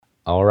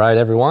All right,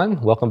 everyone.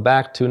 Welcome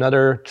back to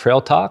another Trail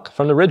Talk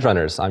from the Ridge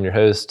Runners. I'm your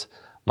host,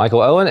 Michael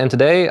Owen, and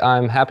today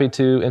I'm happy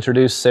to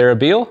introduce Sarah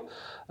Biehl,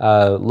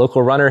 a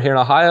local runner here in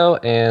Ohio,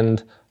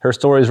 and her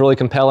story is really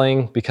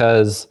compelling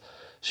because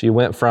she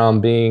went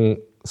from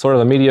being sort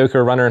of a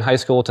mediocre runner in high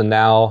school to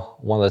now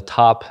one of the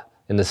top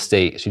in the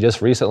state. She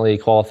just recently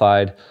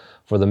qualified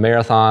for the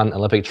Marathon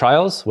Olympic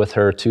Trials with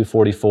her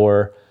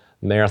 2:44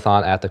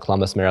 marathon at the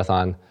Columbus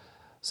Marathon.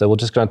 So we're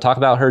just going to talk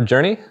about her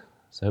journey,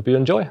 so I hope you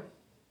enjoy.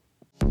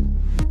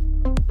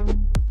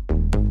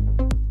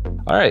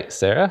 All right,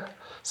 Sarah.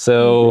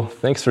 So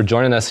thanks for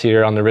joining us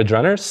here on the Ridge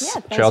Runners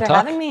Thanks Trail for Talk.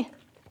 having me.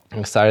 I'm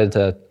excited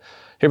to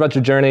hear about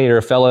your journey. You're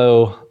a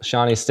fellow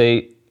Shawnee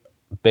State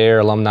Bear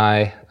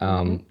alumni.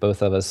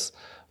 Both of us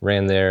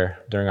ran there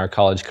during our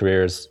college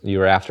careers. You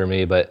were after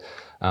me, but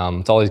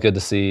it's always good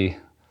to see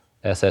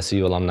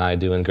SSU alumni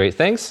doing great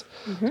things.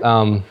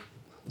 So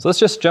let's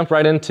just jump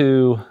right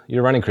into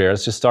your running career.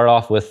 Let's just start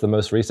off with the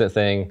most recent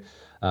thing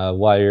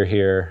while you're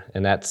here,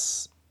 and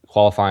that's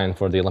qualifying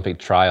for the Olympic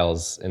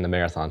trials in the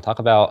marathon. Talk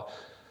about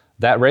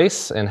that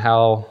race and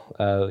how,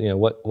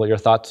 what your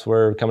thoughts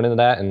were coming into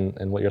that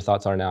and what your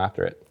thoughts are now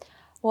after it.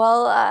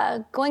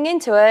 Well, going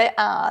into it,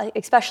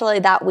 especially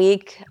that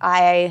week,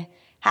 I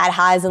had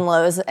highs and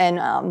lows and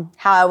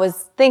how I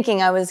was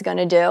thinking I was going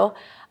to do.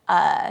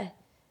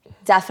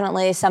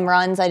 Definitely some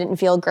runs I didn't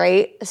feel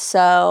great.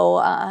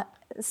 So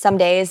some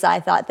days I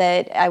thought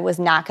that I was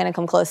not going to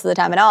come close to the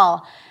time at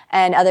all.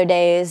 And other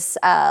days,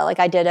 like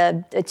I did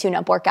a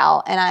tune-up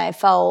workout and I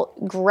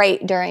felt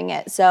great during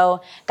it.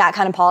 So got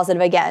kind of positive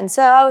again.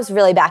 So I was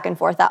really back and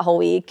forth that whole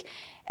week.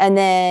 And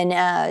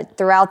then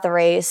throughout the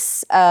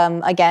race,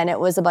 again, it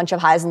was a bunch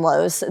of highs and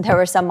lows. There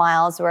were some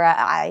miles where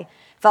I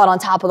felt on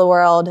top of the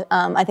world.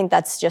 I think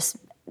that's just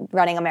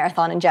running a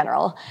marathon in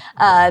general,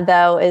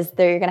 though, is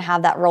that you're going to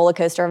have that roller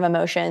coaster of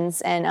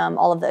emotions and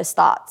all of those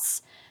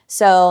thoughts.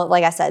 So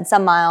like I said,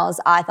 some miles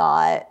I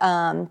thought,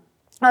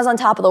 I was on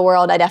top of the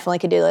world. I definitely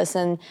could do this.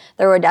 And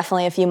there were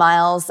definitely a few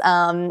miles.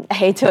 I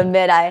hate to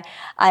admit,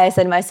 I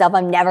said to myself,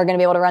 I'm never going to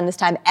be able to run this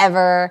time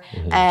ever.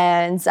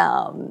 And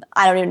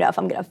I don't even know if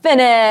I'm going to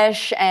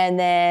finish. And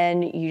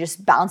then you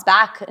just bounce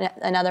back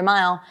another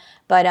mile.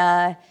 But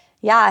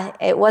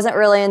it wasn't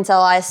really until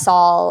I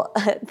saw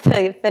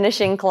the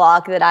finishing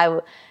clock that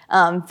I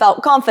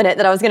felt confident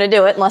that I was going to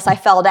do it, unless I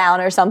fell down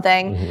or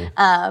something.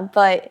 And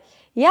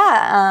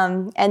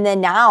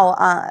then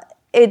now,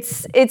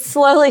 it's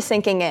slowly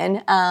sinking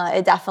in.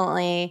 It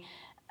definitely,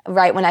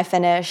 right when I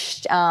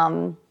finished,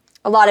 a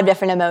lot of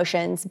different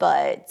emotions,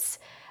 but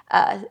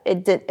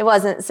it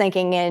wasn't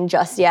sinking in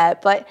just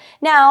yet. But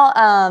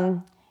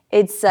now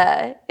it's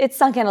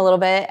sunk in a little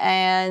bit,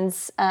 and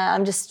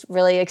I'm just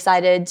really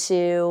excited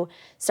to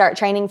start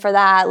training for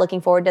that. Looking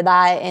forward to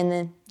that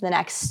in the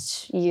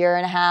next year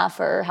and a half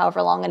or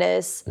however long it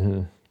is.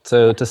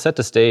 So to set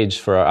the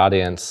stage for our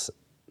audience,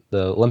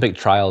 the Olympic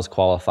trials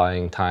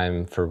qualifying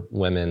time for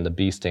women, the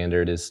B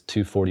standard is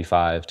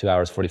 2:45, 2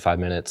 hours, 45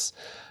 minutes.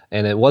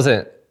 And it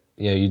wasn't,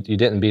 you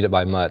didn't beat it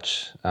by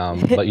much,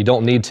 but you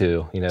don't need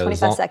to.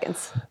 25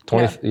 seconds.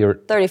 You're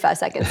 35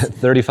 seconds.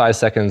 35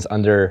 seconds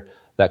under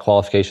that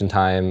qualification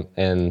time.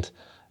 And,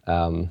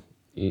 and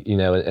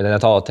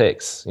that's all it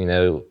takes,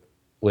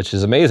 which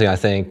is amazing, I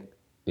think,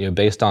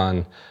 based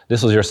on,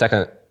 this was your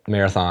second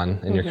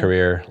marathon in your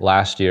career.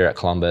 Last year at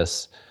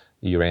Columbus,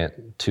 you ran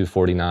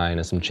 2:49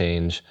 and some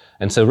change.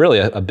 And so really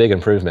a big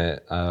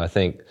improvement. I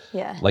think,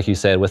 like you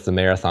said, with the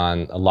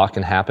marathon, a lot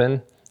can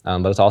happen,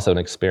 but it's also an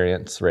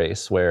experience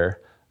race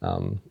where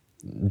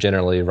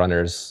generally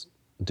runners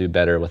do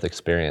better with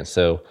experience.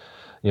 So,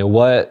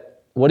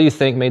 what do you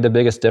think made the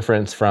biggest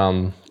difference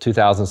from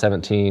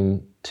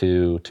 2017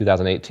 to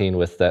 2018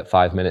 with that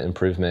 5-minute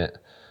improvement?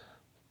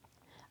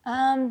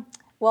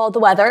 Well, the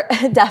weather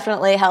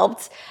definitely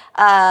helped.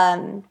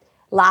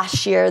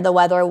 Last year, the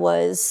weather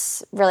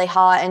was really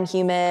hot and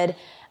humid.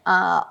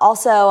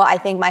 Also, I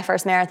think my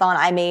first marathon,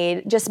 I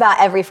made just about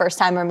every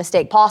first-timer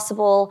mistake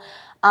possible.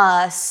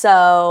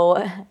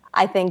 So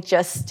I think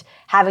just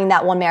having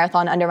that one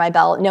marathon under my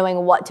belt,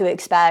 knowing what to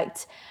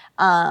expect,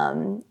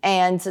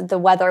 and the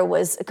weather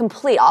was a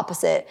complete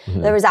opposite.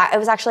 It was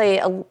actually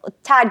a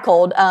tad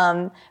cold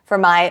for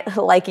my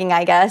liking,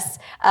 I guess,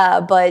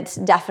 but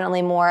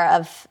definitely more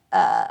of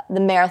the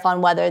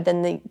marathon weather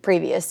than the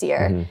previous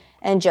year.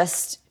 And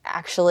just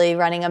actually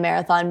running a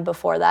marathon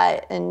before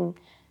that and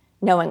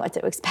knowing what to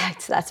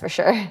expect, that's for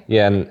sure.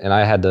 Yeah, and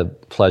I had the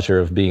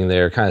pleasure of being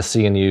there, kind of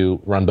seeing you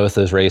run both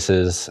those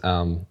races.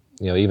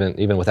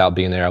 Even without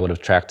being there, I would have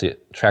tracked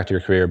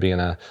your career being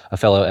a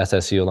fellow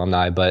SSU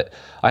alumni. But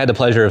I had the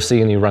pleasure of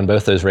seeing you run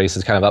both those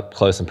races kind of up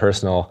close and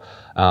personal.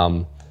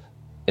 In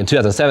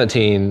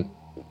 2017,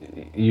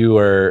 you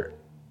were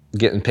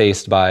getting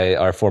paced by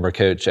our former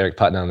coach, Eric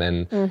Putnam,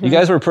 and you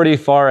guys were pretty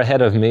far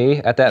ahead of me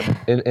at that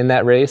in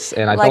that race.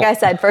 And I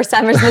said, first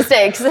timers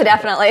mistakes,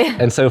 definitely.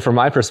 And so from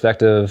my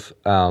perspective,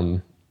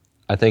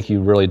 I think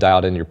you really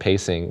dialed in your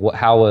pacing.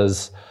 How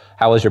was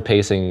your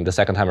pacing the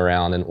second time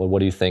around, and how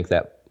do you think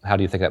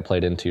that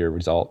played into your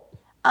result?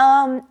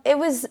 It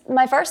was,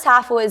 my first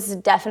half was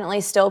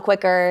definitely still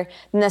quicker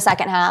than the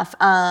second half.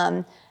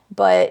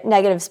 But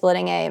negative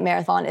splitting a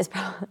marathon is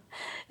probably,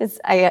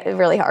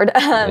 really hard.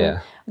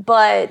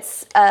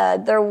 But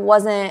there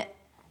wasn't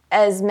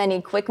as many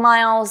quick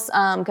miles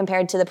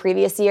compared to the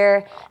previous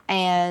year.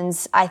 And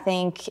I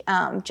think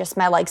just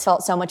my legs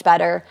felt so much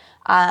better.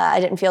 I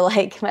didn't feel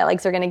like my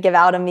legs were going to give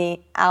out on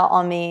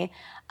me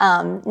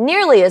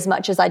nearly as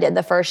much as I did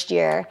the first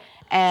year.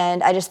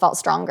 And I just felt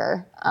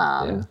stronger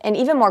and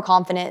even more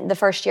confident. The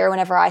first year,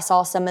 whenever I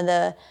saw some of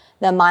the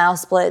mile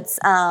splits,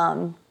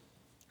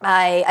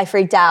 I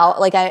freaked out.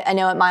 Like I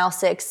know at mile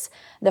 6,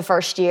 the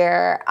first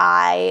year,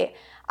 I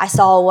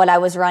saw what I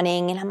was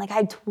running and I'm like, I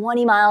have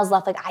 20 miles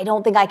left. Like, I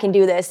don't think I can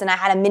do this. And I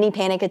had a mini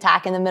panic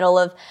attack in the middle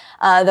of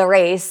the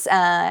race.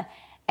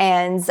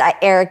 And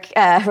Eric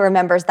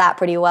remembers that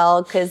pretty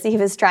well because he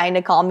was trying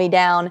to calm me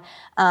down.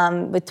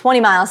 With 20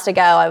 miles to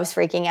go, I was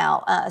freaking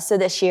out. So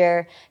this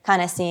year,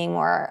 kind of seeing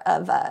more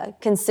of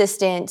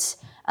consistent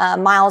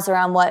miles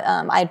around what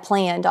I'd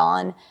planned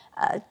on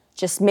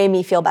just made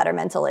me feel better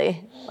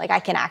mentally. Like I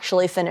can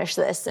actually finish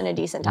this in a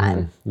decent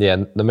time. Yeah,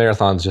 the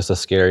marathon's just a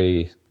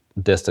scary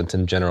distance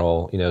in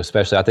general,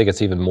 especially I think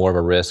it's even more of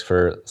a risk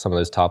for some of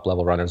those top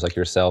level runners like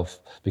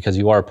yourself because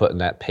you are putting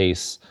that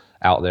pace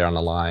out there on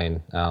the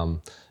line.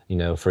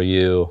 For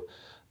you,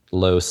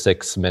 low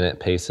 6-minute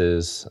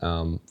paces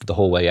the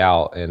whole way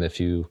out. And if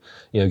you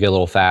get a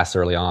little fast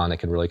early on, it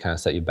can really kind of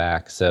set you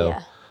back. So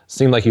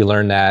seemed like you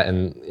learned that.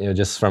 And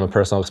just from a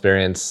personal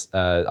experience,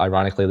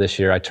 ironically this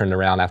year, I turned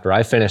around after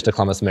I finished the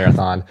Columbus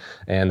Marathon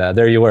and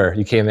there you were.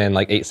 You came in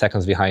like 8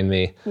 seconds behind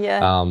me.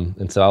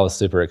 And so I was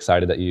super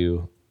excited that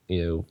you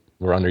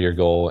were under your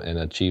goal and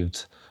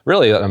achieved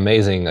really an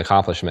amazing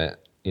accomplishment.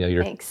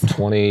 You're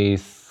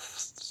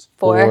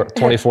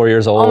 24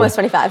 years old. Almost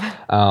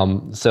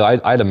 25. So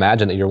I'd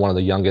imagine that you're one of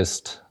the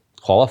youngest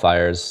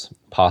qualifiers,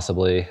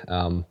 possibly.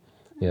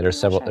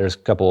 There's a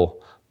couple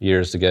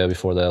years to go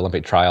before the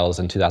Olympic trials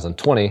in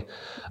 2020,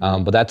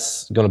 but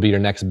that's going to be your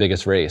next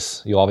biggest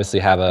race. You obviously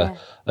have a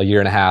year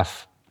and a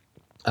half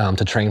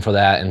to train for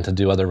that and to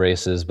do other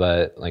races,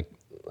 but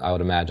I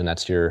would imagine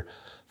that's your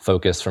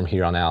focus from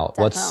here on out.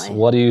 Definitely.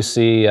 What do you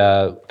see?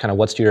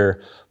 What's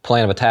your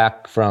plan of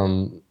attack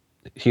from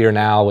here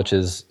now, which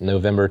is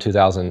November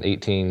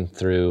 2018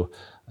 through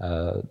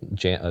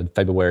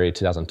February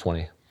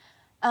 2020?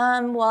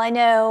 Well, I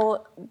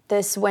know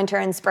this winter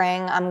and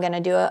spring I'm going to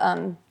do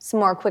some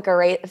more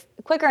quicker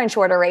and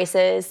shorter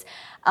races.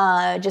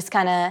 Just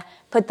kind of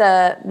put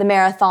the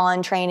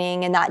marathon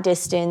training and that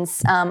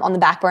distance on the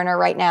back burner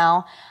right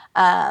now.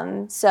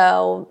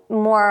 So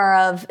more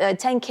of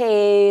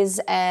 10Ks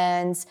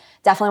and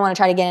definitely want to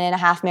try to get in a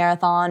half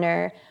marathon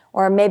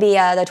or maybe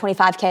the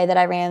 25K that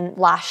I ran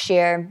last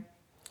year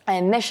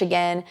in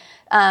Michigan,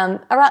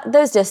 around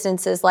those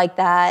distances like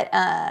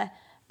that.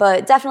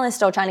 But definitely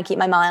still trying to keep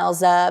my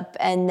miles up.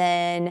 And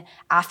then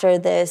after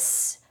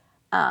this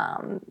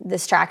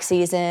track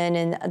season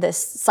and this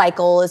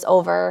cycle is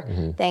over,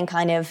 then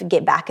kind of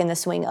get back in the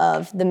swing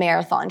of the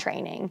marathon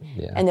training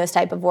and those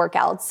type of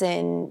workouts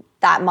and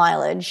that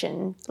mileage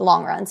and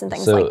long runs and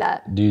things like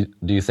that. Do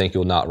you think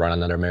you'll not run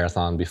another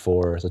marathon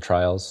before the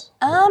trials?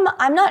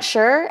 I'm not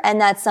sure. And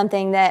that's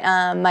something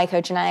that my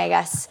coach and I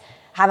guess,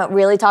 haven't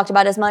really talked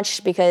about as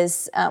much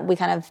because we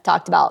kind of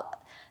talked about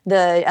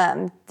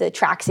the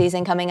track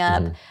season coming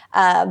up.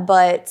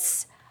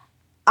 But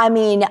I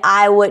mean,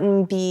 I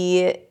wouldn't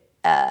be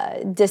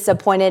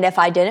disappointed if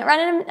I didn't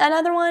run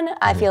another one.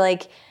 I feel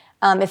like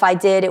if I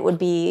did, it would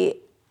be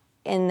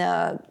in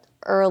the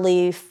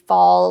early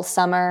fall,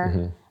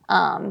 summer.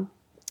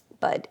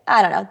 But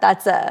I don't know.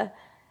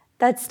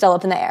 That's still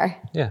up in the air.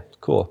 Yeah,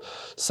 cool.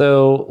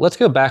 So let's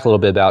go back a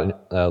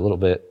little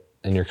bit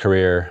in your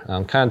career,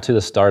 kind of to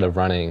the start of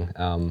running.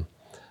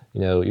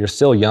 You're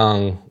still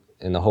young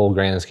in the whole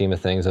grand scheme of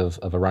things of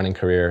a running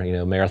career.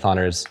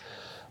 Marathoners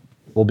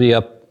will be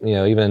up,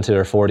 even into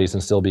their 40s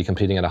and still be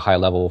competing at a high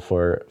level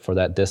for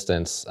that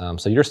distance.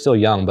 So you're still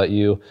young, but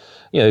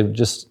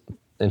just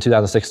in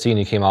 2016,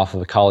 you came off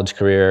of a college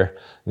career.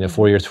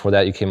 4 years before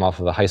that, you came off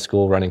of a high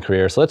school running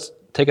career. So let's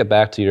take it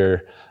back to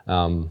your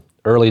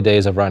early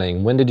days of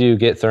running. When did you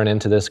get thrown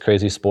into this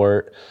crazy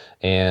sport?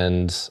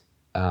 And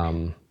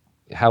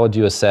how would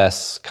you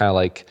assess kind of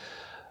like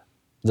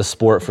the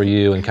sport for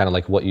you and kind of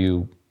like what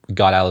you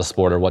got out of the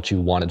sport or what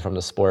you wanted from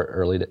the sport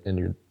early in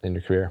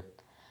your career?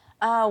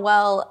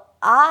 Well,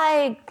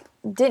 I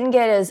didn't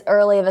get as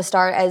early of a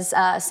start as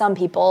some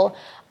people.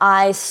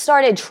 I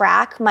started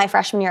track my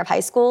freshman year of high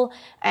school,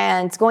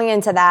 and going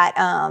into that,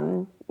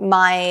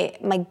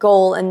 my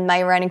goal in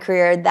my running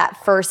career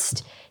that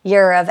first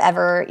year of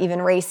ever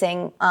even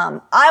racing,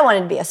 I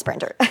wanted to be a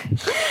sprinter.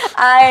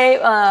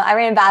 I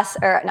ran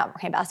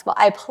basketball.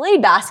 I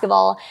played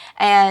basketball,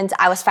 and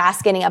I was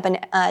fast getting up and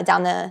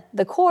down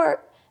the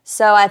court.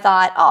 So I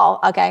thought, oh,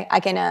 okay, I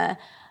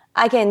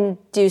can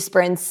do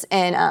sprints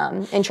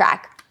in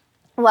track.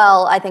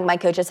 Well, I think my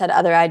coaches had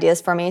other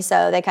ideas for me,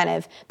 so they kind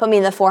of put me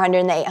in the 400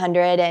 and the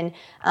 800, and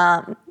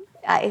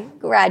I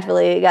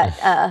gradually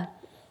got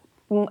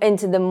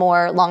into the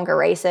more longer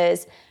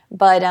races.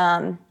 But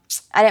I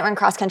didn't run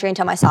cross country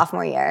until my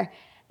sophomore year.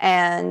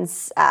 And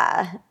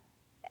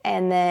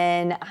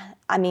then,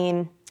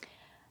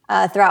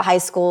 throughout high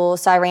school,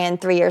 so I ran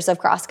 3 years of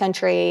cross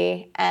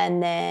country.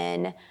 And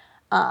then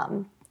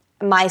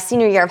my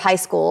senior year of high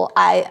school,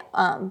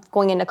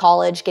 going into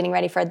college, getting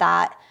ready for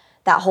that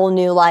whole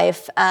new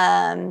life,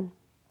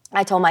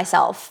 I told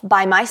myself,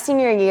 by my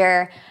senior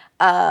year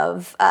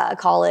of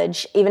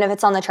college, even if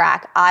it's on the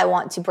track, I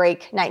want to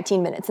break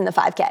 19 minutes in the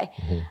 5K.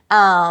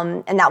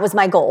 Mm-hmm. And that was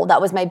my goal.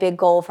 That was my big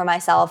goal for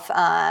myself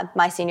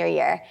my senior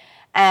year.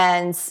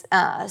 And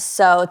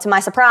so to my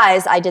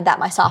surprise, I did that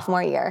my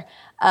sophomore year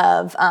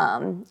of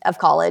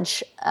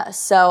college.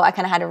 So I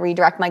kind of had to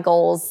redirect my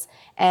goals.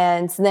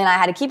 And then I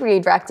had to keep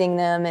redirecting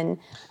them.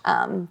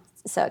 And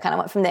so it kind of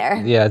went from there.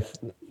 Yeah,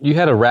 you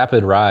had a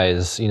rapid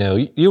rise.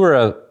 You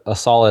were a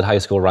solid high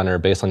school runner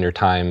based on your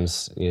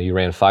times. You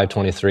ran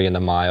 5:23 in the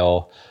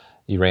mile.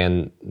 You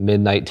ran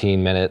mid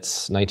 19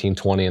 minutes,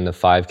 19:20 in the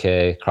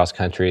 5K cross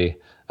country.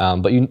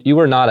 But you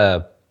were not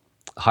a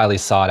highly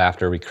sought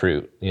after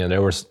recruit.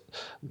 There was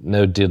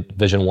no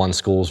Division I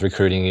schools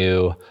recruiting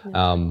you.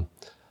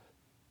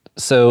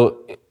 So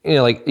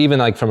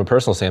even from a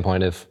personal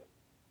standpoint,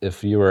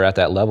 if you were at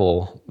that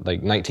level,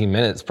 19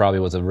 minutes probably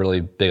was a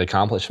really big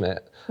accomplishment.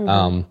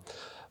 Mm-hmm.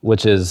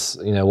 Which is,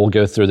 we'll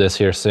go through this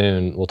here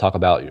soon. We'll talk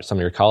about some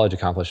of your college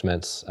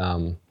accomplishments.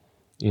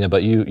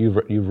 But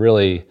you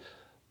really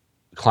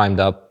climbed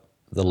up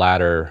the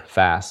ladder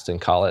fast in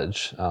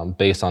college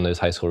based on those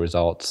high school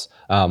results.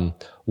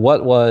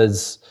 What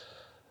was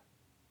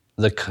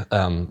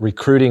the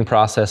recruiting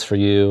process for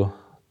you?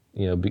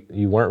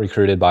 You weren't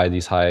recruited by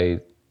these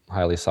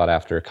highly sought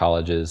after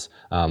colleges.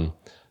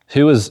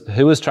 Who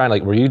was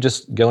trying, were you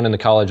just going into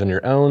college on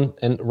your own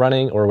and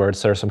running, or were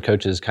there some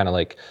coaches kind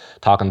of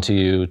talking to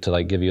you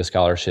to give you a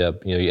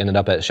scholarship? You ended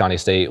up at Shawnee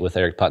State with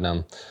Eric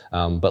Putnam.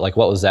 But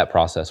what was that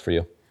process for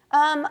you?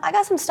 I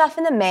got some stuff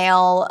in the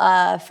mail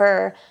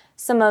for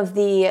some of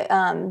the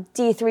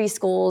D3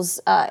 schools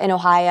in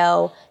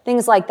Ohio,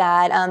 things like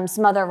that.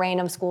 Some other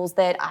random schools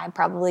that I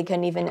probably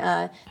couldn't even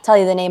tell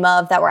you the name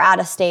of that were out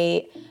of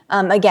state.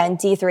 Again,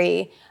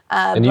 D3.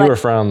 And you were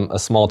from a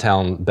small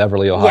town,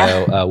 Beverly,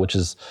 Ohio, yeah. Which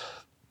is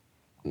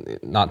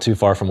not too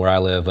far from where I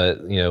live, but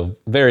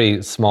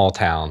very small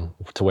town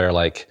to where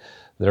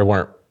there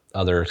weren't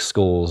other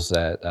schools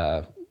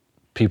that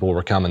people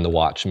were coming to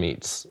watch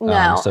meets.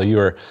 No. So you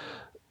were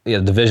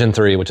Division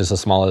III, which is the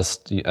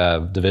smallest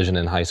division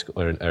in high school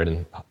or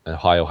in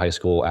Ohio high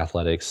school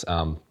athletics.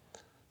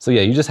 So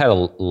you just had a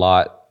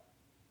lot.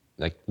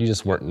 You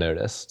just weren't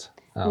noticed.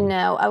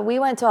 No, we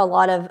went to a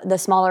lot of the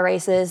smaller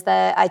races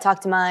that I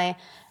talked to my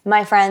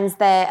friends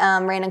that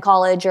ran in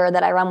college or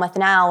that I run with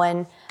now,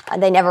 and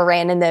they never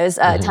ran in those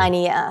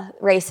tiny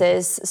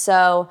races.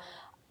 So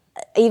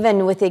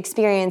even with the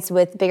experience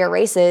with bigger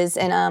races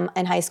in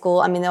high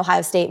school, the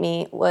Ohio State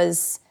meet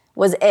was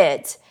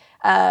it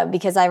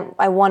because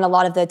I won a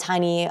lot of the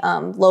tiny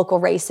local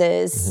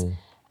races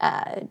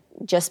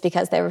just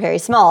because they were very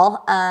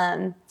small.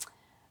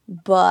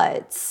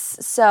 But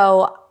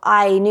so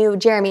I knew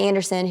Jeremy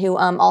Anderson, who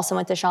also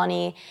went to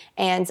Shawnee,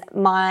 and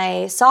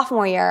my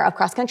sophomore year of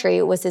cross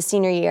country was his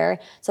senior year.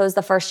 So it was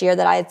the first year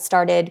that I had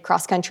started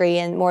cross country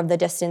and more of the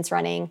distance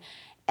running.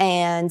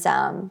 And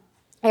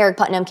Eric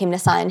Putnam came to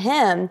sign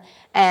him.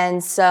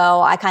 And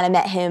so I kind of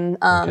met him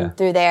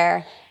through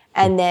there.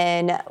 And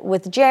then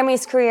with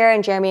Jeremy's career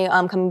and Jeremy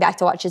coming back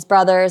to watch his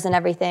brothers and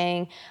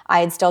everything,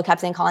 I had still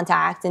kept in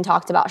contact and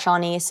talked about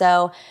Shawnee.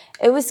 So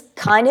it was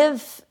kind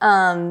of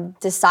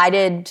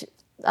decided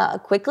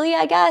quickly,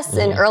 I guess,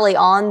 and early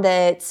on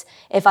that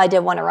if I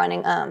did want to run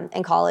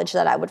in college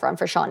that I would run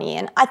for Shawnee.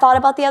 And I thought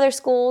about the other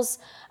schools,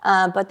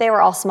 but they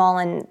were all small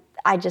and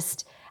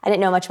I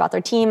didn't know much about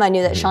their team. I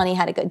knew that Shawnee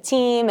had a good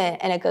team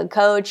and a good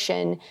coach,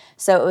 and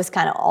so it was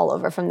kind of all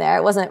over from there.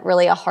 It wasn't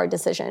really a hard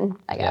decision,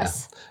 I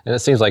guess. Yeah. And it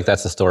seems like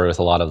that's the story with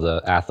a lot of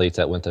the athletes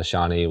that went to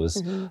Shawnee.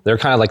 They're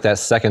kind of like that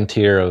second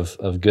tier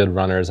of good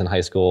runners in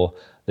high school.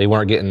 They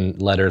weren't getting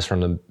letters from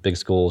the big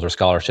schools or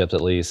scholarships at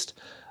least.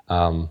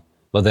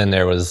 But then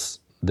there was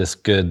this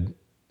good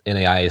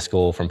NAIA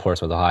school from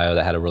Portsmouth, Ohio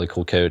that had a really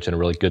cool coach and a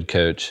really good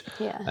coach.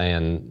 Yeah.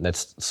 And that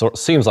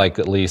seems like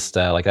at least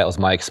that was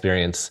my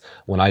experience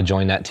when I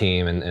joined that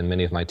team, and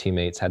many of my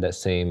teammates had that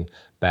same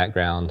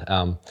background.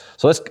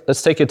 So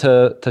let's take it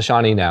to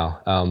Shawnee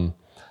now.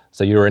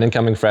 So you were an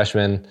incoming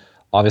freshman,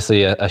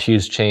 obviously a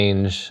huge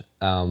change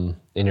in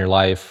your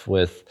life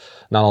with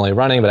not only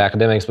running but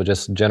academics, but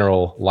just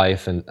general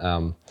life.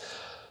 And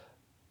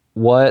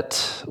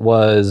what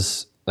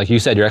was, like you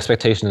said, your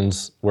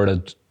expectations were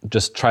to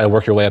just try to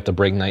work your way up to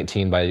break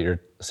 19 by your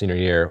senior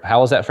year.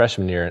 How was that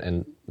freshman year,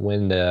 and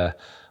when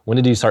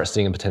did you start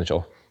seeing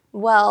potential?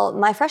 Well,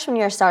 my freshman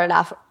year started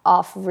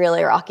off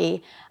really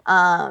rocky.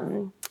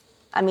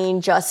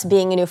 Just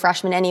being a new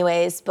freshman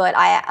anyways, but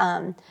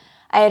I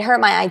had hurt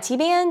my IT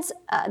band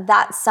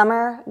that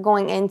summer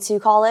going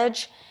into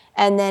college,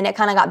 and then it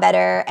kind of got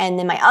better, and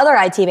then my other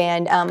IT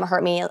band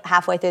hurt me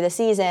halfway through the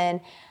season.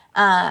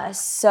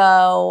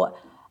 So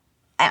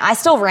I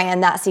still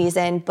ran that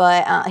season,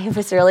 but it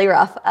was really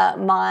rough.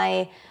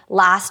 My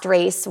last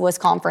race was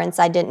conference.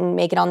 I didn't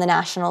make it on the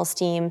nationals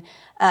team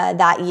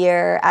that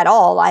year at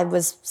all. I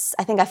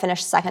think I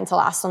finished second to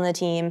last on the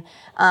team.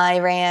 I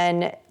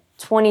ran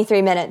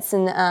 23 minutes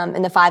in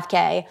the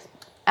 5K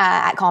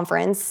at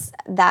conference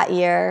that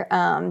year.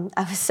 I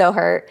was so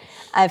hurt.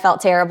 I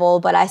felt terrible,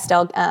 but I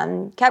still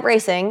kept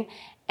racing.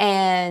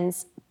 And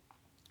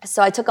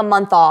so I took a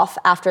month off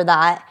after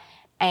that.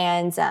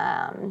 And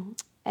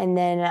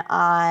then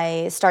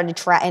I started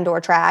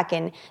indoor track,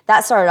 and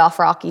that started off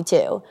rocky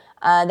too.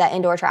 That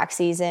indoor track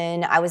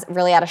season, I was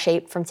really out of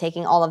shape from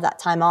taking all of that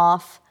time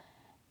off.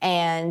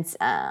 And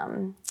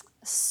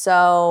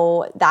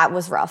so that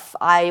was rough.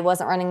 I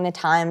wasn't running the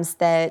times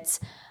that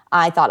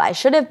I thought I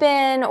should have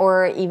been,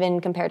 or even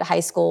compared to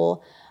high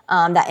school,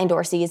 that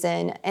indoor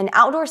season. And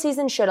outdoor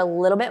season showed a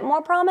little bit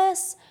more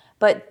promise.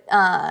 But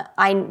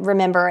I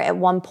remember at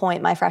one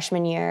point my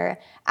freshman year,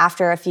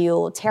 after a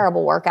few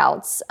terrible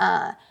workouts,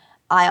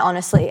 I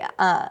honestly,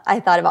 I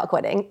thought about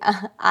quitting.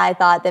 I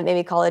thought that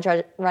maybe college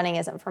running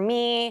isn't for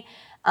me.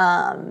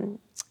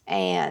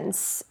 And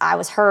I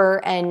was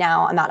hurt, and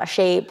now I'm out of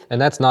shape. And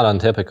that's not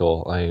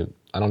untypical. I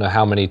don't know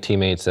how many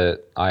teammates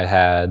that I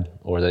had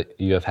or that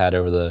you have had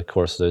over the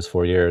course of those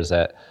 4 years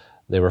that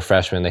they were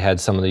freshmen. They had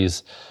some of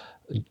these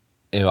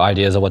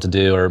ideas of what to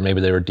do, or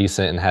maybe they were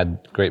decent and had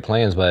great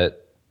plans, but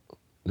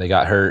they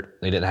got hurt,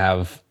 they didn't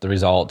have the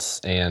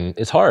results, and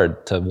it's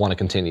hard to want to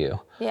continue.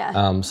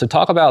 Yeah. So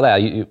talk about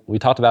that. We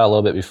talked about it a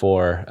little bit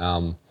before.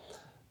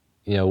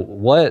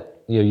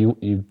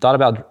 You thought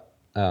about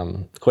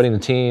quitting the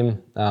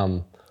team.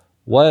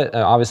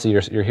 Obviously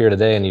you're here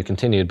today and you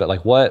continued, but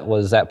like, what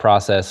was that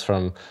process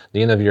from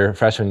the end of your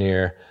freshman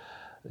year?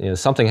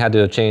 Something had to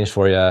have changed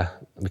for you,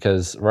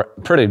 because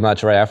pretty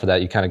much right after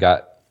that you kind of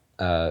got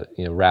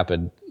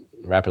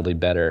rapidly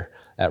better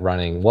at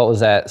running. What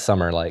was that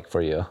summer like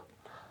for you?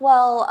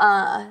 Well,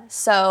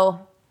 so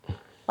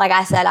like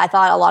I said, I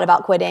thought a lot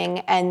about quitting,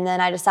 and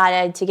then I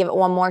decided to give it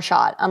one more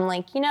shot. I'm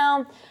like,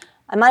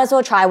 I might as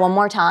well try one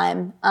more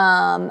time,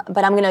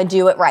 but I'm going to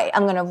do it right.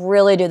 I'm going to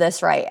really do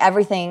this right.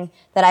 Everything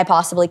that I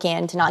possibly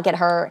can to not get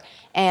hurt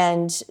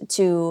and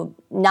to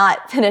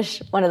not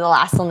finish one of the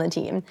last on the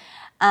team.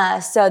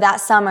 So that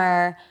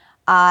summer,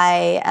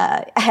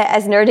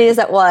 as nerdy as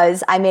it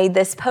was, I made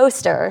this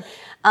poster.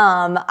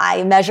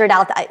 I measured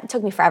out, it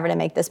took me forever to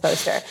make this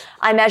poster.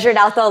 I measured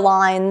out the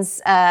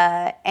lines,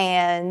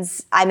 and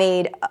I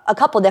made a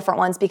couple different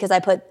ones because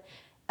I put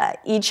I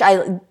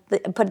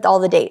put all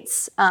the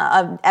dates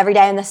of every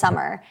day in the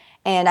summer,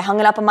 and I hung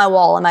it up on my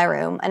wall in my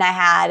room, and I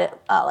had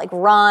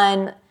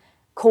run,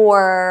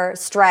 core,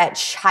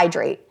 stretch,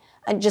 hydrate,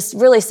 and just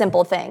really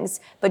simple things,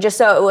 but just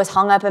so it was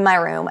hung up in my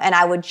room, and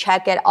I would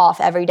check it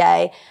off every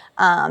day.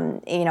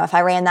 If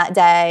I ran that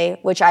day,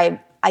 which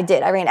I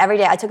did. I ran every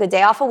day. I took a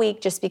day off a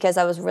week just because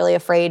I was really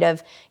afraid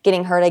of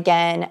getting hurt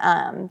again.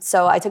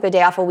 So I took a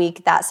day off a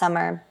week that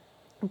summer.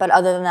 But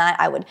other than that,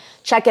 I would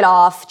check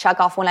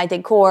off when I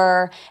did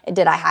core.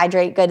 Did I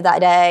hydrate good that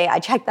day? I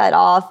checked that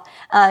off.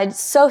 It's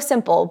so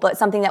simple, but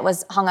something that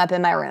was hung up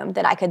in my room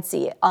that I could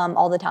see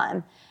all the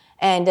time,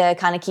 and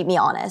kind of keep me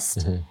honest.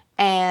 Mm-hmm.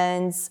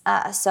 And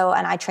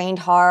and I trained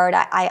hard.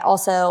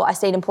 I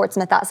stayed in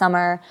Portsmouth that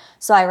summer,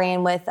 so I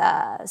ran with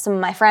some of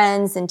my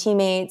friends and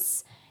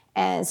teammates.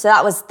 And so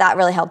that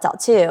really helped out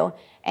too.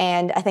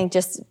 And I think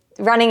just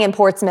running in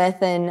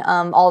Portsmouth and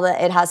all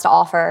that it has to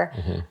offer.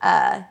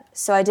 Mm-hmm.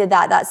 So I did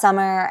that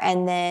summer,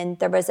 and then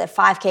there was a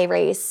 5K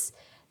race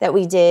that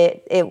we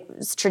did. It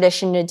was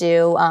tradition to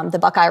do the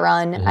Buckeye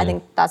Run. Mm-hmm. I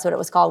think that's what it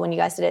was called when you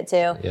guys did it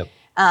too. Yep.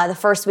 The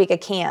first week of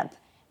camp,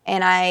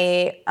 and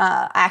I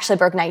actually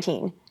broke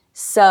 19.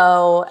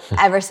 So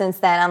ever since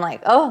then, I'm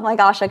like, oh my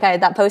gosh, okay,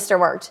 that poster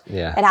worked.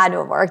 Yeah, it had to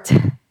have worked.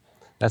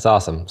 That's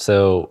awesome.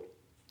 So,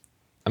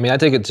 I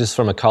take it just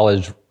from a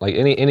college, like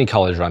any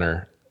college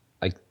runner,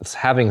 like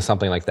having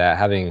something like that,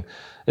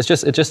 it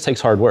just takes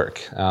hard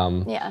work.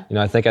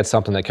 I think that's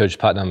something that Coach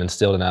Putnam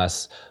instilled in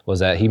us, was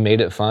that he made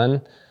it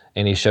fun,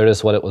 and he showed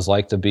us what it was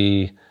like to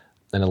be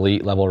an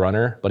elite level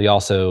runner. But he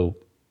also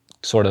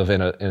sort of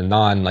in a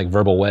non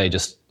verbal way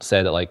just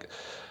said that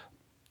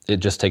it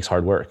just takes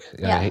hard work.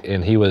 Yeah.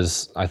 And he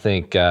was, I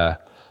think,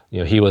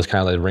 he was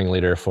kind of the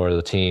ringleader for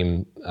the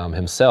team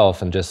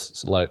himself, and just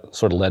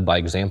sort of led by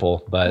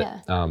example.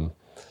 But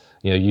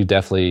you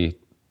definitely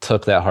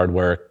took that hard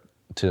work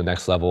to the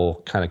next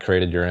level, kind of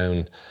created your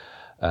own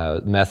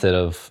method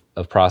of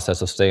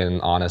process of staying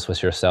honest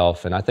with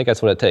yourself. And I think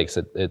that's what it takes.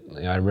 I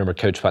remember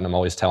Coach Putnam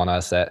always telling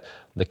us that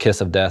the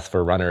kiss of death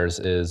for runners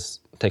is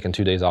taking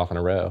 2 days off in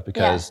a row,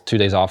 because 2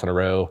 days off in a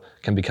row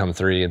can become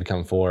 3 and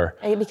become 4.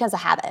 It becomes a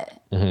habit.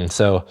 Mm-hmm.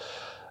 So,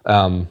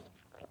 all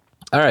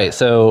right.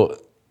 So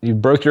you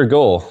broke your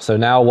goal. So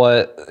now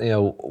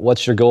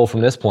what's your goal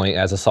from this point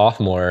as a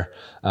sophomore?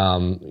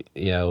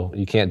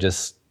 You can't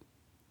just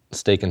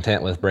stay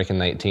content with breaking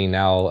 19.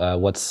 Now,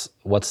 what's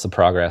the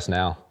progress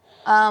now?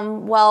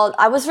 Well,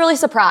 I was really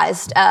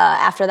surprised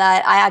after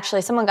that.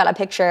 Someone got a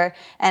picture,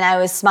 and I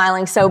was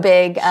smiling so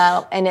big,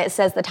 and it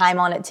says the time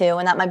on it too,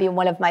 and that might be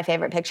one of my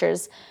favorite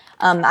pictures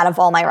out of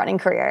all my running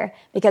career,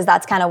 because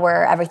that's kind of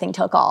where everything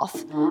took off,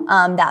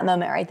 that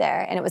moment right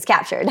there, and it was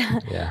captured.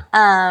 Yeah.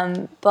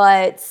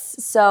 But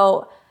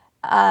so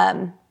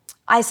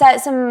I set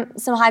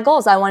some high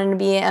goals. I wanted to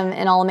be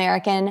an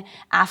All-American.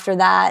 After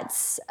that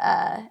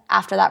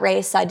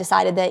race, I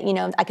decided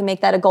that, I can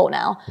make that a goal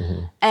now.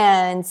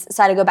 And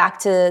decided to go back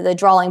to the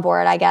drawing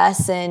board, I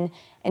guess, and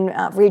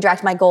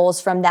redirect my goals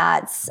from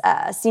that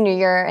senior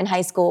year in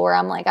high school, where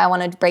I'm like, I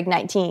want to break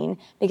 19,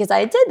 because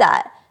I did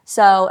that.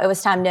 So it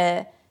was time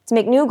to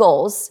make new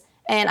goals.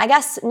 And I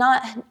guess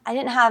I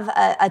didn't have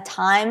a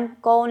time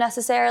goal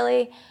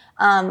necessarily,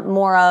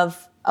 more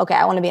of, okay,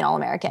 I want to be an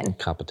All-American.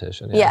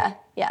 Competition. Yeah.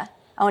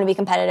 I want to be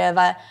competitive.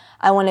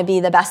 I want to be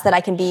the best that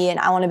I can be, and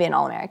I want to be an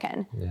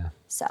All-American. Yeah.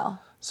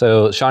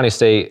 So Shawnee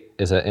State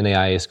is an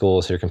NAIA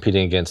school, so you're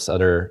competing against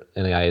other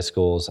NAIA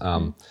schools.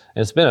 And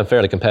it's been a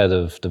fairly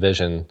competitive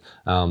division.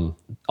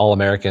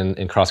 All-American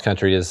in cross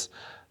country is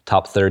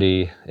top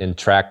 30. In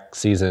track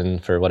season,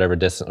 for whatever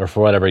distance or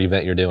for whatever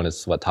event you're doing,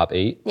 it's top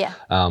 8. Yeah.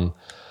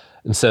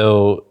 And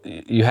so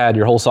you had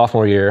your whole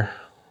sophomore year,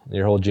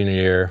 your whole junior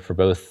year for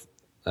both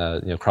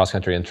cross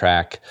country and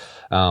track.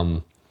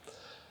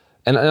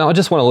 And I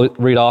just want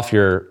to read off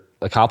your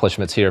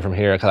accomplishments here from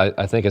here, because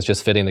I think it's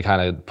just fitting to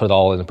kind of put it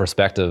all in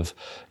perspective.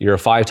 You're a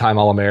 5-time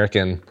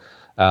All-American.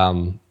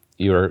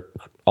 You were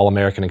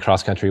All-American in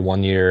cross country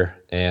 1 year,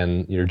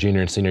 and your junior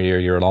and senior year,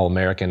 you're an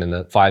All-American in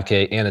the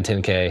 5K and the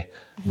 10K,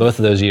 both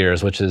of those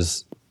years, which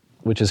is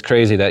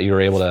crazy that you were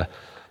able to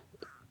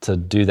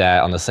do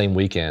that on the same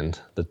weekend.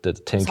 The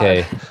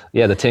 10K,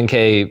 the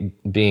 10K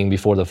being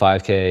before the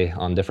 5K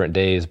on different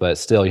days, but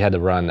still you had to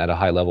run at a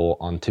high level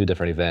on 2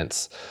 different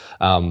events.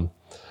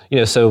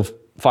 So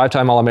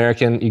 5-time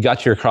All-American, you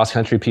got your cross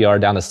country PR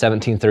down to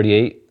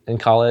 17:38 in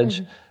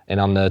college, and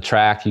on the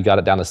track you got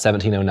it down to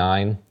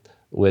 17:09,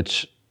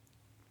 which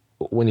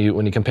when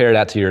you compare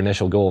that to your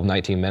initial goal of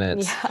 19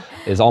 minutes,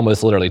 is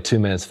almost literally 2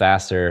 minutes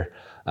faster,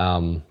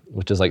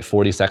 which is like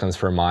 40 seconds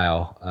per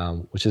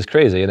mile, which is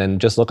crazy. And then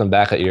just looking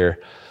back at your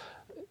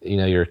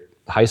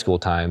high school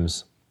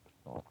times,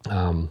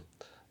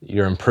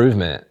 your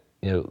improvement,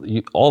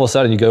 all of a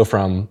sudden you go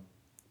from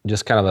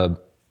just kind of a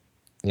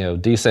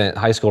decent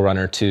high school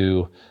runner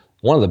to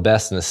one of the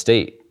best in the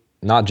state,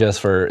 not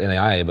just for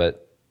NAIA,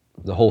 but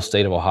the whole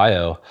state of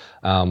Ohio.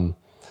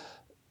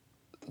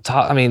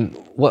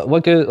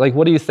 What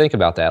do you think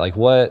about that? Like,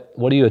 what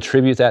do you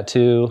attribute that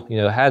to?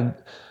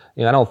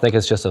 I don't think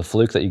it's just a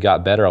fluke that you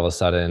got better all of a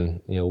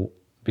sudden.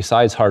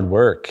 Besides hard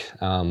work,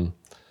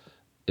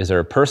 is there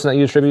a person that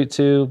you attribute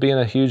to being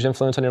a huge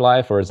influence on your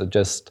life, or is it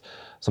just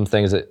some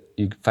things that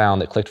you found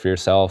that clicked for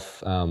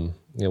yourself?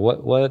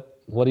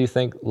 What do you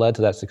think led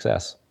to that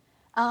success?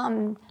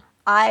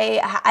 I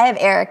have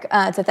Eric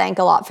to thank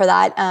a lot for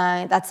that.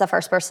 That's the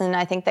first person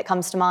I think that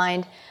comes to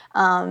mind,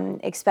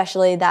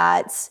 especially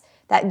that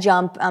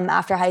jump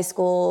after high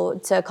school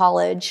to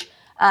college.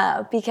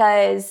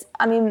 Because,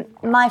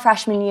 my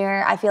freshman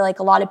year, I feel like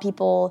a lot of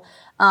people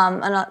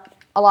and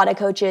a lot of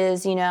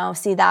coaches,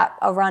 see that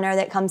a runner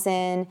that comes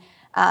in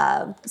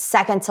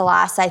second to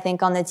last, I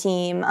think, on the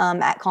team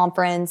at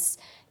conference,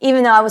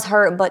 even though I was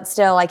hurt, but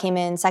still I came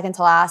in second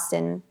to last,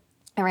 and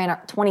I ran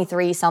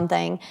 23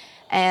 something.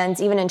 And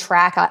even in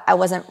track, I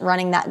wasn't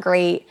running that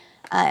great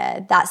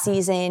that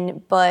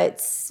season,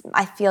 but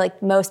I feel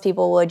like most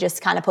people would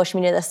just kind of push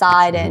me to the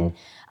side and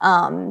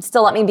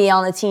still let me be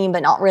on the team,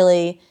 but not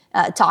really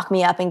talk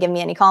me up and give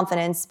me any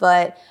confidence.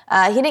 But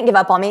he didn't give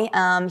up on me.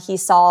 He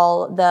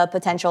saw the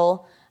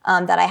potential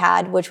that I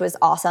had, which was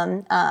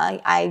awesome.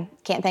 I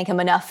can't thank him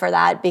enough for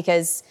that,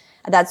 because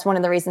that's one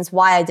of the reasons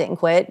why I didn't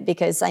quit,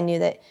 because I knew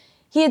that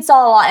he had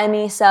saw a lot in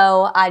me,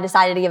 so I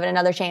decided to give it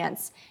another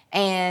chance.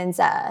 And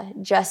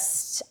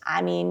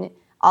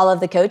all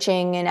of the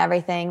coaching and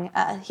everything,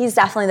 he's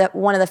definitely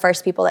one of the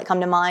first people that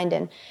come to mind,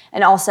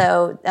 and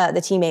also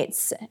the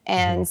teammates,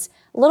 and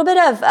a little bit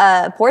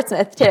of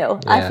Portsmouth too. Yeah.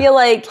 I feel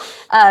like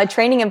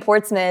training in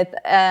Portsmouth,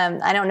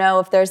 I don't know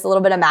if there's a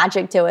little bit of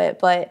magic to it,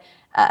 but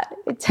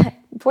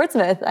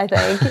Portsmouth, I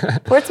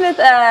think. Portsmouth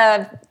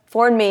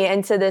formed me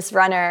into this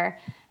runner,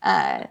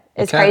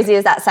 crazy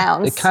as that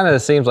sounds. It kind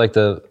of seems like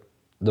the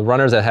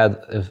runners who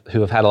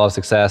have had a lot of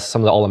success,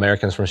 some of the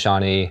All-Americans from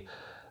Shawnee,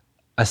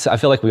 I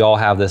feel like we all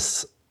have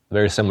this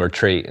very similar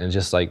trait, and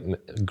just like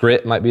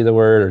grit might be the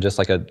word, or just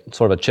like a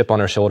sort of a chip on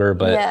our shoulder.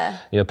 But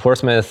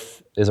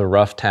Portsmouth is a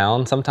rough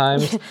town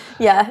sometimes.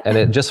 Yeah. And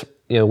it just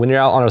when you're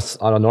out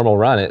on a normal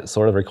run, it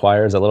sort of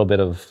requires a little bit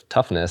of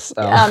toughness.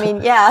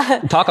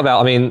 Talk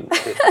about. We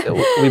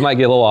might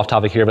get a little off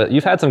topic here, but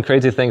you've had some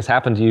crazy things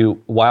happen to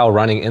you while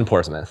running in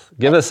Portsmouth.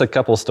 Give us a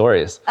couple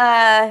stories.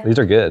 These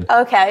are good.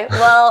 Okay.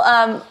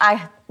 Well,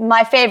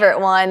 my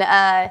favorite one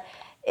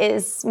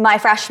is my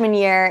freshman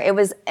year. It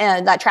was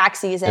that track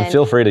season. And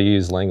feel free to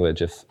use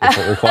language if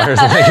it requires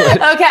language.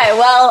 Okay,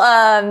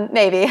 well,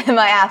 maybe I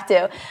might have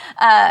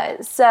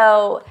to.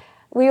 So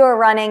we were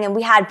running, and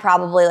we had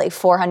probably like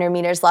 400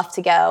 meters left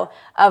to go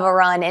of a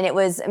run, and it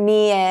was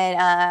me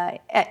and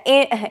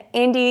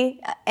Andy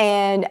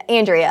and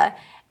Andrea,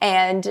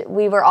 and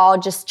we were all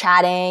just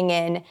chatting,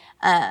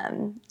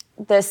 and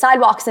the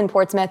sidewalks in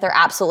Portsmouth are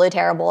absolutely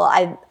terrible.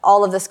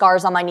 All of the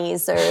scars on my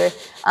knees are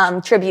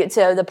tribute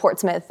to the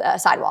Portsmouth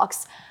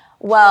sidewalks.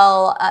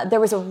 Well, there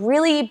was a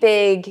really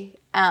big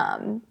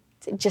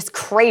just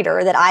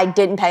crater that I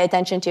didn't pay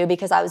attention to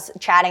because I was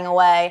chatting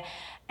away.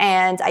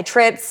 And I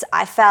tripped,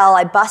 I fell,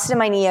 I busted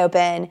my knee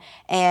open,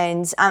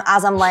 and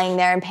as I'm laying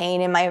there in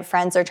pain and my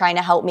friends are trying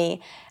to help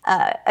me,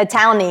 a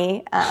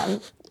townie,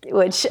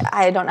 which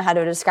I don't know how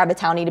to describe a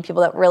townie to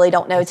people that really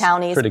don't know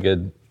townies. Pretty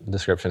good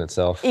description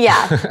itself.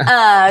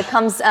 Yeah,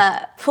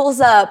 pulls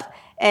up,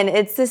 and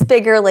it's this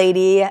bigger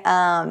lady,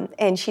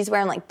 and she's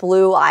wearing like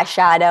blue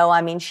eyeshadow.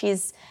 I mean,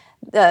 she's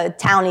the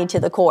townie to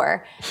the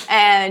core,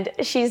 and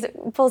she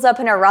pulls up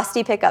in her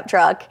rusty pickup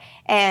truck,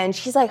 and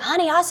she's like,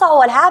 honey, I saw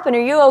what happened.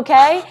 Are you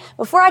okay?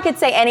 Before I could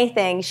say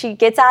anything, she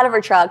gets out of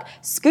her truck,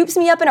 scoops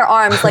me up in her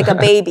arms like a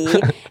baby,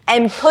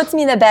 and puts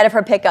me in the bed of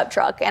her pickup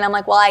truck. And I'm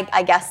like, well,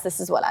 I guess this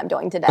is what I'm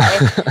doing today.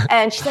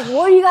 And she's like,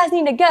 where do you guys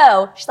need to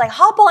go? She's like,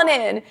 hop on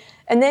in.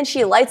 And then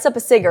she lights up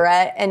a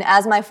cigarette, and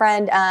as my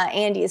friend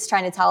Andy is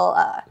trying to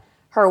tell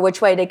her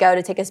which way to go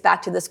to take us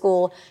back to the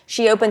school,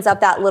 she opens up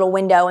that little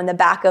window in the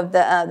back of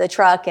the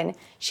truck, and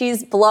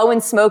she's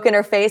blowing smoke in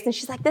her face, and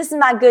she's like, this is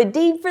my good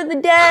deed for the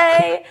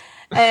day.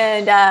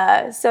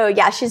 And so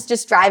yeah, she's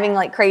just driving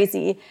like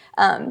crazy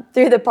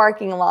through the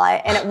parking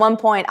lot, and at one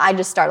point I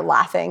just started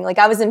laughing, like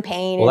I was in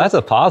pain. Well, that's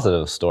a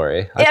positive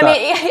story. I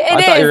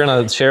thought you were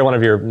going to share one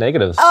of your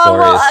negative stories. Oh,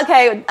 well,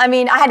 okay. I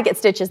mean, I had to get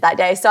stitches that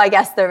day, so I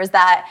guess there was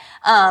that.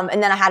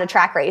 And then I had a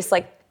track race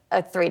like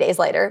 3 days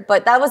later,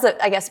 but that was,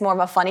 I guess, more of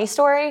a funny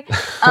story.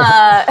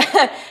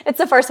 It's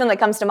the first one that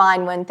comes to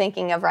mind when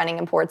thinking of running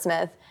in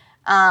Portsmouth.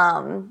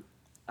 Oh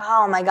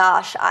my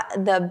gosh,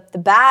 the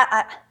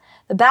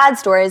bad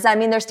stories. I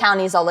mean, there's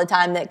townies all the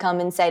time that come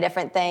and say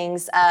different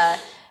things,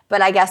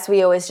 but I guess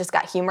we always just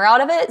got humor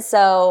out of it.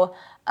 So,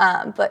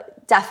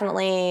 but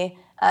definitely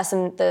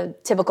the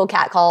typical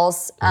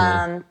catcalls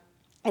and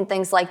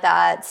things like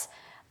that.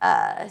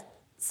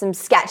 Some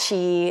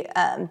sketchy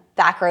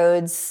back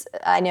roads.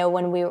 I know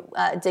when we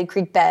did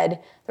Creek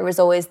Bed, there was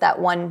always that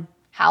one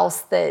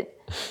house that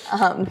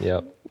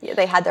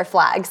they had their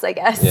flags, I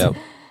guess. Yep.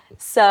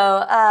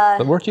 So.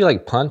 But weren't you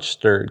like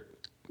punched or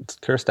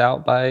cursed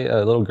out by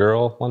a little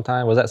girl one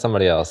time? Was that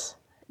somebody else?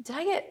 Did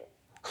I get?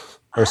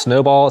 Or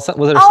snowball? Was it?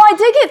 I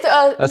did get.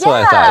 That's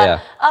what I thought.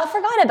 Yeah. I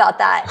forgot about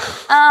that.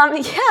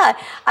 Yeah,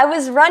 I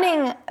was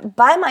running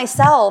by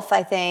myself,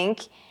 I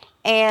think,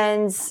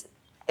 and.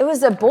 It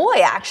was a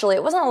boy, actually.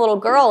 It wasn't a little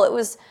girl. It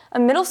was a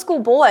middle school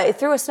boy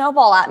threw a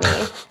snowball at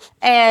me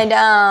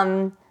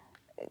and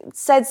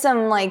said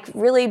some like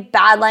really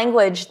bad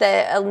language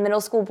that a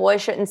middle school boy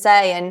shouldn't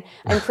say. And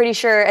I'm pretty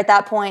sure at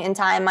that point in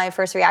time, my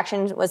first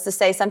reaction was to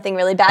say something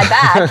really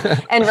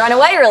bad and run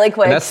away really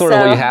quick. And that's sort of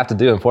what you have to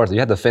do in Portsmouth.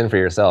 You have to fend for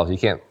yourself. You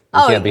can't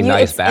be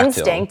nice back to them. It's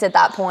instinct at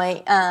that point.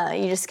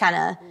 You just kind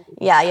of,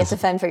 you have to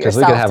fend for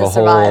yourself we could have to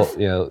survive.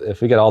 Survive.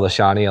 If we get all the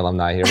Shawnee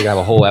alumni here, we could have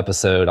a whole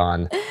episode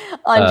on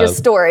just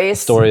stories.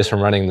 Stories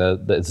from running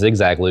the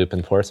zigzag loop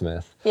in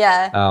Portsmouth.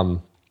 Yeah.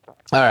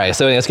 All right,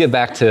 so let's get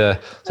back to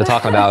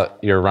talking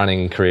about your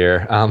running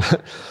career.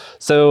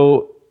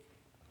 So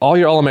all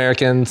your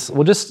All-Americans,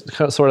 we'll just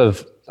sort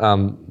of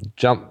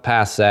jump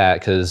past that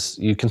because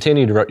you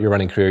continued your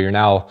running career. You're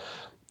now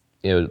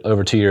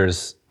over 2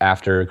 years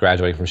after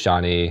graduating from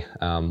Shawnee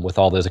with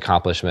all those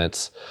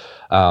accomplishments.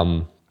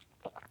 And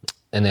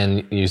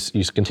then you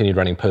continued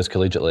running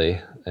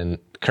post-collegiately. And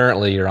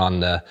currently you're on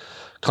the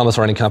Columbus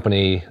Running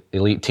Company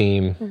elite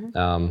team.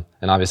 And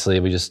obviously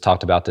we just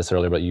talked about this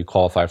earlier, but you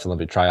qualified for the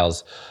Olympic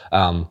trials.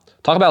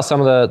 Talk about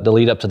some of the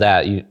lead up to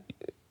that.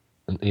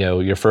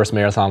 Your first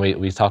marathon,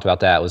 we talked about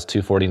that, was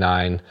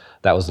 2:49.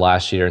 That was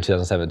last year in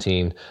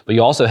 2017. But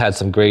you also had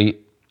some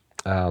great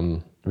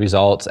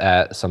results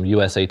at some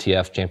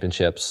USATF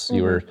championships.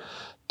 You were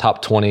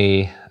top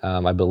 20,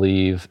 I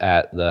believe,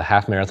 at the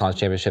half marathon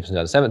championships in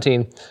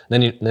 2017.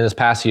 Then this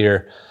past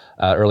year,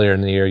 earlier in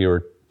the year, you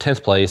were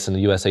 10th place in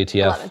the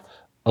USATF,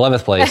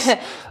 11th place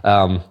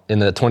in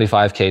the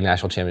 25K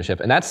national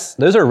championship. And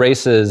those are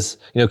races,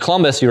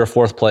 Columbus, you were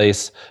 4th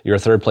place, you were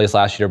 3rd place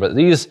last year, but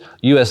these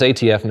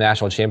USATF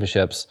national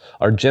championships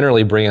are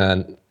generally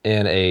bringing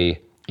in a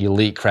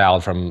elite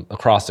crowd from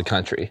across the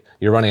country.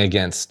 You're running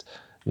against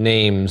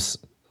names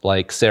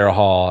like Sarah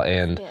Hall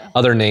and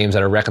other names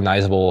that are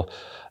recognizable,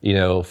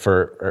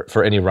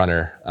 for any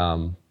runner,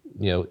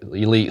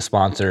 elite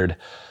sponsored,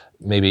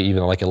 maybe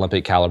even like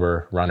Olympic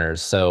caliber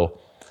runners. So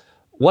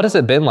what has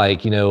it been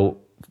like,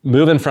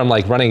 moving from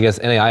like running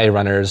against NAIA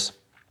runners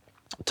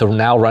to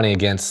now running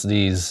against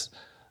these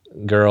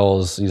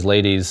girls, these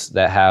ladies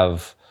that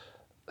have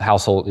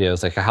household,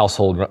 it's like a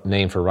household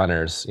name for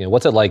runners.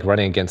 What's it like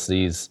running against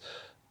these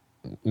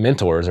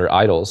mentors or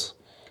idols?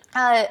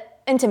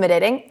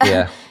 Intimidating.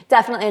 Yeah.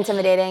 Definitely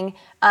intimidating.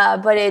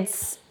 But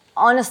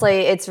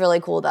honestly, it's really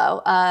cool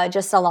though.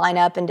 Just to line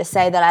up and to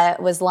say that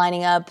I was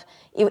lining up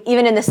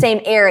even in the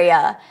same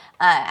area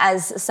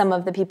as some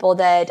of the people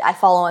that I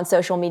follow on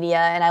social media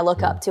and I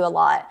look up to a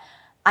lot.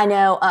 I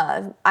know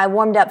I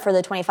warmed up for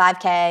the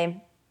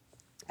 25K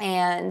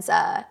and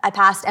I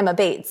passed Emma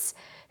Bates,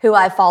 who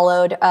I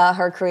followed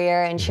her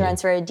career, and she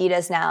runs for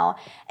Adidas now.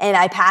 And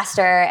I passed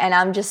her, and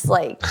I'm just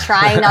like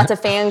trying not to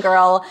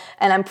fangirl,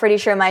 and I'm pretty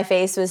sure my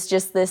face was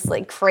just this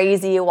like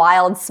crazy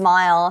wild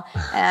smile,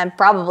 and I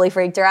probably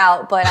freaked her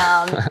out. But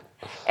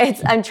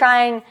I'm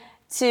trying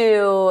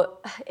to.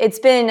 It's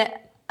been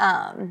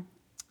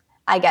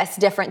I guess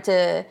different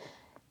to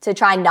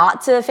try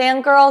not to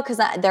fangirl, because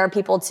there are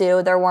people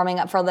too. They're warming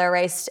up for their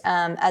race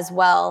as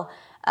well.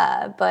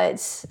 But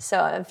so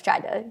I've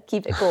tried to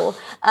keep it cool.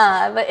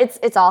 But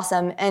it's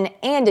awesome and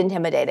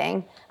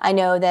intimidating. I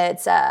know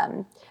that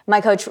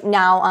my coach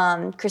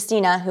now,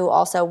 Christina, who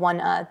also won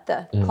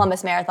the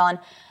Columbus Marathon,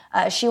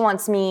 she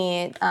wants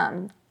me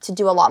to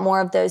do a lot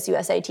more of those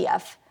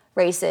USATF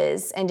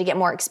races and to get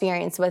more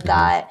experience with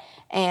that,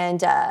 and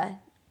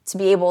to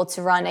be able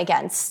to run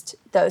against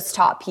those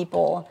top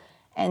people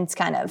and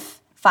kind of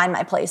find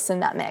my place in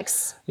that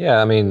mix.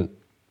 Yeah, I mean,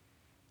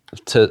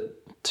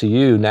 to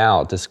you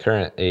now at this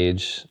current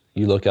age,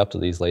 you look up to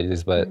these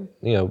ladies, but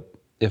you know,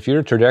 if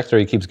your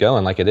trajectory keeps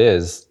going like it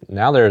is,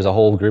 now there's a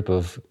whole group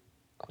of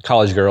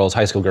college girls,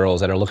 high school girls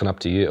that are looking up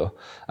to you.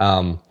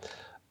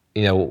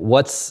 You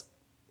know,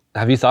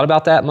 have you thought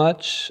about that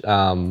much?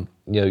 You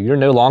know, you're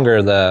no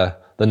longer the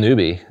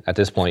newbie at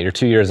this point. You're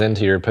 2 years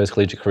into your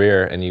post-collegiate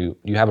career, and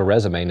you have a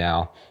resume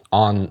now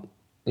on,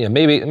 you know,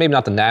 maybe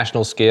not the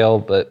national scale,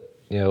 but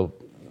you know,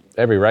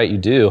 every right you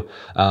do.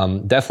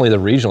 Definitely the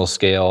regional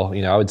scale.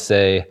 You know, I would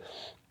say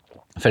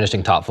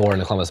finishing top 4 in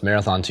the Columbus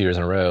Marathon 2 years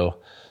in a row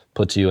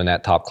puts you in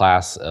that top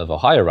class of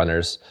Ohio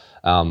runners.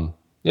 You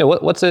know,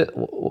 what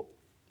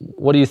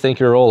do you think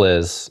your role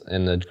is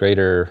in the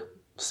greater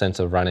sense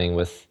of running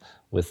with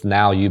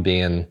now you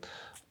being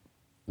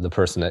the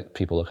person that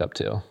people look up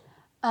to?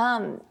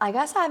 I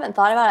guess I haven't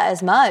thought about it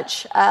as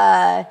much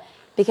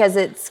because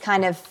it's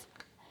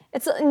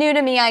new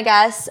to me, I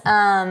guess.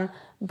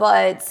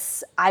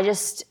 But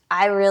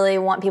I really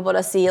want people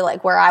to see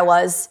like where I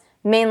was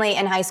mainly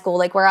in high school,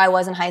 like where I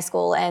was in high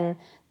school, and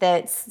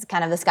that's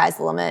kind of the sky's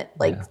the limit.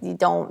 Like you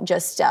don't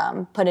just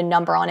put a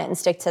number on it and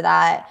stick to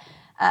that,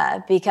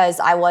 because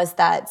I was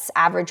that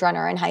average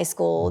runner in high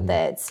school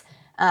that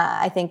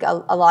I think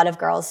a lot of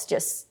girls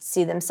just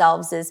see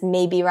themselves as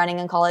maybe running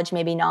in college,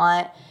 maybe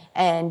not.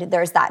 And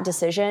there's that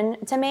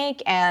decision to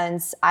make. And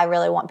I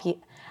really want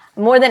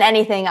more than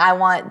anything, I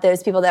want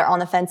those people that are on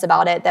the fence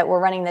about it, that were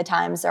running the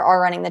times or are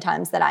running the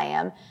times that I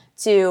am,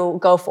 to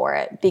go for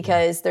it,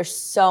 because there's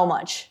so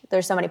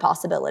many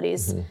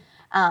possibilities.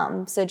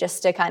 So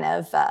just to kind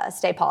of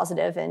stay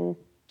positive and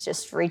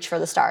just reach for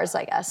the stars,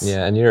 I guess.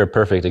 Yeah, and you're a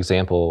perfect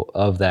example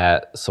of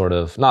that sort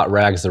of, not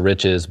rags to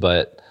riches,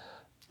 but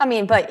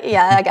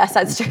yeah, I guess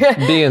that's true.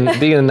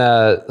 being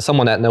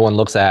someone that no one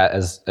looks at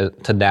as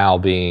to now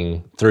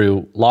being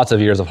through lots of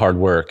years of hard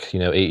work, you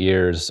know, 8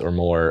 years or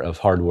more of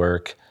hard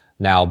work,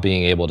 now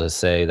being able to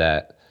say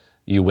that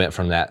you went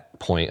from that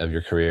point of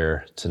your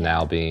career to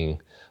now being,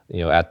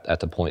 you know, at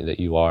the point that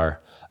you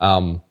are,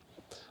 you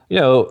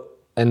know,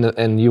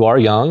 and you are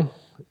young,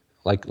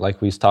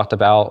 like we talked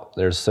about.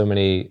 There's so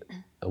many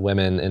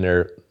women in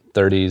their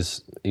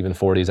 30s, even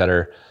 40s, that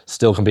are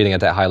still competing at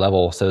that high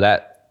level. So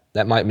that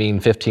might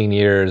mean 15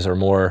 years or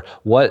more.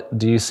 What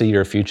do you see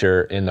your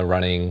future in the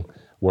running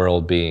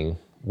world being?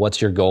 What's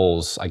your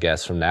goals, I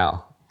guess, from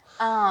now?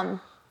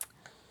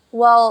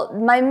 Well,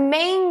 my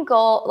main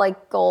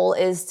goal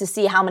is to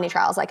see how many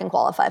trials I can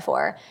qualify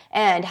for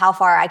and how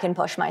far I can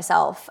push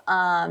myself.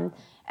 And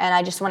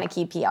I just want to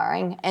keep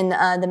PRing. And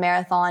the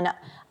marathon,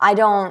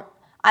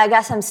 I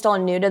guess I'm still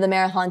new to the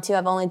marathon too.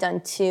 I've only done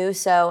 2,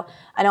 so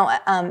I don't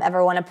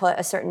ever want to put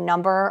a certain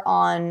number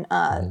on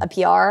a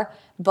PR,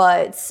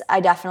 but I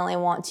definitely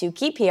want to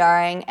keep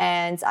PRing,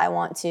 and I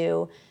want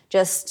to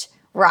just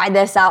ride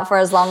this out for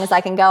as long as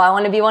I can go. I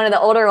want to be one of the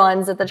older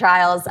ones at the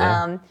trials.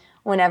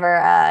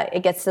 Whenever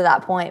it gets to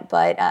that point.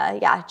 But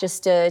yeah,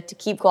 just to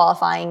keep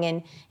qualifying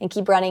and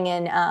keep running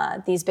in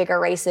these bigger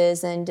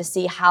races, and to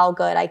see how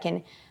good I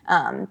can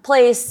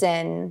place,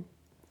 and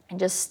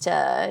just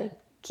to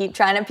keep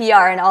trying to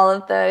PR in all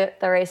of the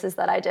races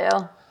that I do.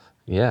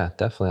 Yeah,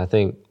 definitely. I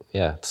think,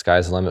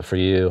 sky's the limit for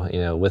you. You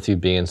know, with you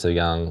being so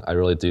young, I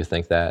really do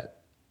think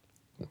that,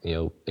 you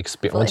know,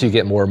 once you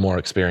get more and more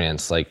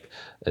experience, like,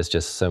 it's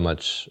just so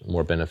much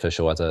more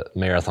beneficial as a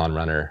marathon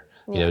runner.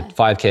 You know,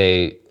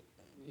 5K,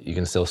 you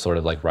can still sort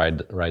of like ride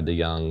the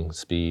young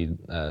speed,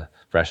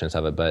 freshness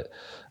of it, but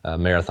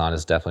marathon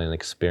is definitely an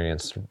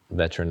experienced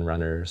veteran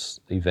runner's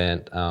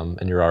event,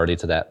 and you're already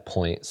to that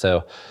point.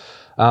 So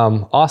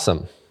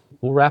awesome.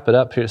 We'll wrap it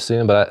up here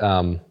soon, but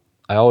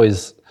I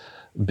always,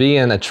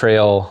 being a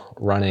trail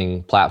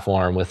running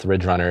platform with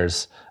Ridge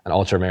Runners and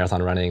ultra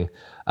marathon running,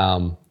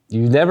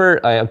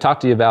 I've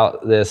talked to you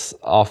about this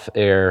off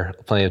air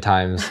plenty of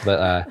times,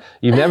 but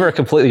you've never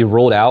completely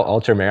ruled out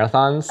ultra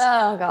marathons.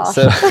 Oh gosh.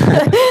 So,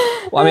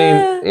 well, I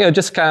mean, you know,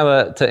 just kind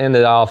of to end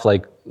it off,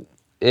 like,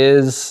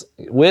 is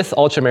with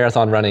ultra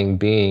marathon running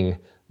being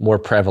more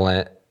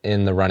prevalent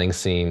in the running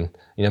scene,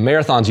 you know,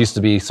 marathons used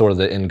to be sort of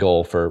the end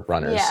goal for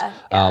runners.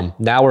 Yeah.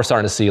 Now we're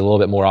starting to see a little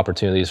bit more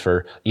opportunities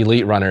for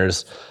elite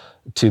runners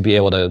to be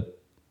able to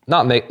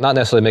not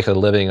necessarily make a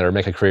living or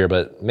make a career,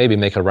 but maybe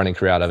make a running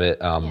career out of it.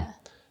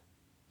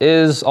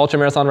 Is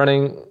ultramarathon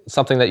running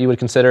something that you would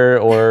consider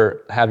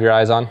or have your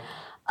eyes on?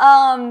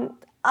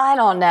 I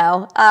don't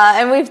know.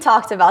 And we've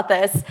talked about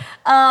this.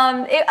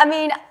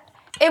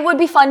 It would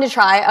be fun to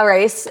try a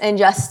race and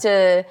just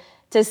to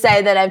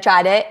say that I've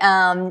tried it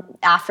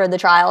after the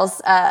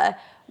trials.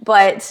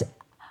 But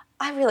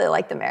I really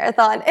like the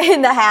marathon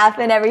and the half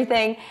and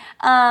everything.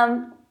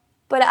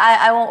 But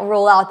I won't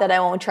rule out that I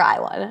won't try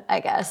one, I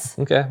guess.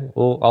 Okay.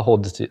 Well, I'll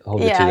hold you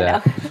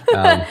to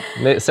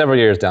that. Several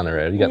years down the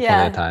road. You got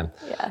plenty of time.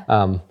 Yeah.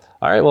 All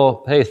right.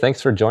 Well, hey,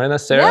 thanks for joining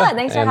us, Sarah. Yeah,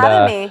 thanks for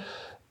having me.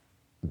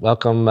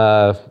 Welcome.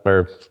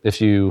 Or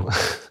if you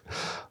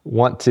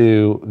want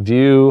to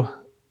view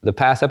the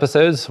past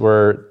episodes,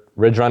 we're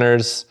Ridge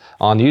Runners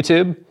on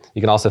YouTube.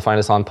 You can also find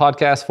us on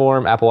podcast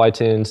form, Apple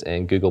iTunes,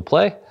 and Google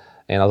Play.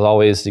 And as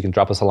always, you can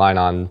drop us a line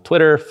on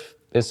Twitter,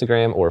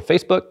 Instagram, or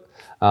Facebook.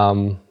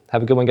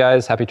 Have a good one,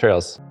 guys. Happy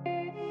trails.